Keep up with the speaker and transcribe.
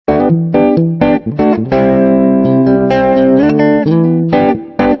Good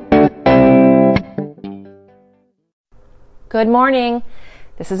morning.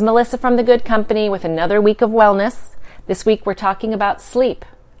 This is Melissa from The Good Company with another week of wellness. This week we're talking about sleep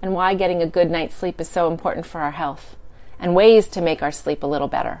and why getting a good night's sleep is so important for our health and ways to make our sleep a little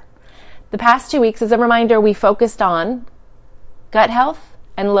better. The past 2 weeks, as a reminder, we focused on gut health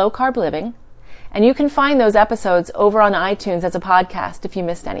and low-carb living, and you can find those episodes over on iTunes as a podcast if you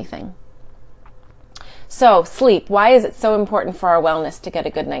missed anything. So, sleep. Why is it so important for our wellness to get a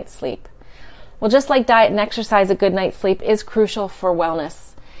good night's sleep? Well, just like diet and exercise, a good night's sleep is crucial for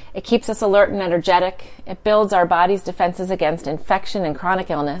wellness. It keeps us alert and energetic. It builds our body's defenses against infection and chronic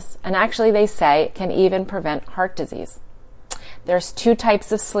illness. And actually, they say it can even prevent heart disease. There's 2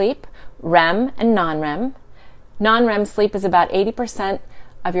 types of sleep, REM and non-REM. Non-REM sleep is about 80%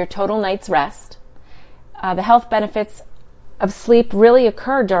 of your total night's rest. The health benefits of sleep really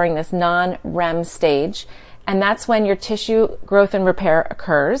occur during this non-REM stage. And that's when your tissue growth and repair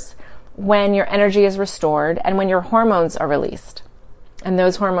occurs, when your energy is restored, and when your hormones are released. And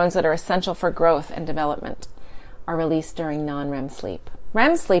those hormones that are essential for growth and development are released during non-REM sleep.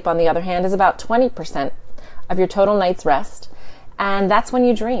 REM sleep, on the other hand, is about 20% of your total night's rest, and that's when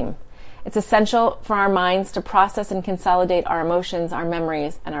you dream. It's essential for our minds to process and consolidate our emotions, our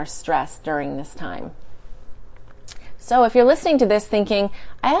memories, and our stress during this time. So if you're listening to this thinking,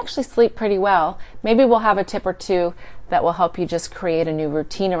 I actually sleep pretty well, maybe we'll have a tip or two that will help you just create a new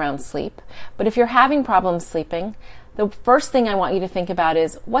routine around sleep. But if you're having problems sleeping, the first thing I want you to think about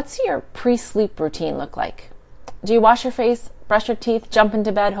is, what's your pre-sleep routine look like? Do you wash your face, brush your teeth, jump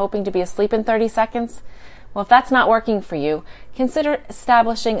into bed hoping to be asleep in 30 seconds? Well, if that's not working for you, consider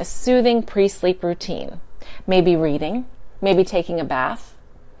establishing a soothing pre-sleep routine. Maybe reading, maybe taking a bath.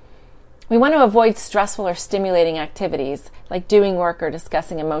 We want to avoid stressful or stimulating activities like doing work or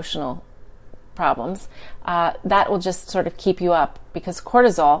discussing emotional problems. That will just sort of keep you up because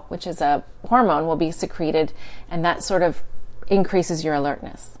cortisol, which is a hormone, will be secreted, and that sort of increases your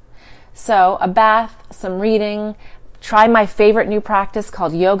alertness. So a bath, some reading. Try my favorite new practice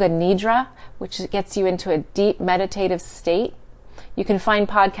called Yoga Nidra, which gets you into a deep meditative state. You can find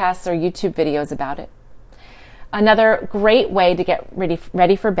podcasts or YouTube videos about it. Another great way to get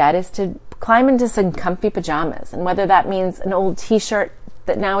ready for bed is to climb into some comfy pajamas, and whether that means an old t-shirt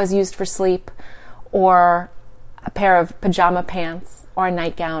that now is used for sleep, or a pair of pajama pants, or a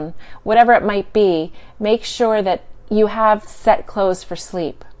nightgown, whatever it might be, make sure that you have set clothes for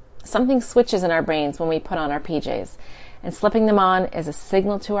sleep. Something switches in our brains when we put on our PJs, and slipping them on is a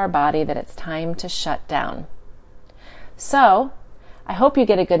signal to our body that it's time to shut down. So, I hope you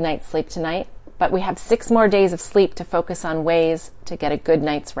get a good night's sleep tonight, but we have 6 more days of sleep to focus on ways to get a good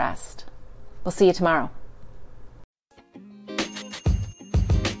night's rest. We'll see you tomorrow.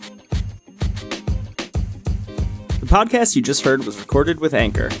 The podcast you just heard was recorded with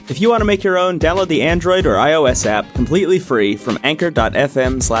Anchor. If you want to make your own, download the Android or iOS app completely free from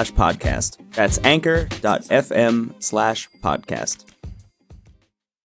anchor.fm/podcast. That's anchor.fm/podcast.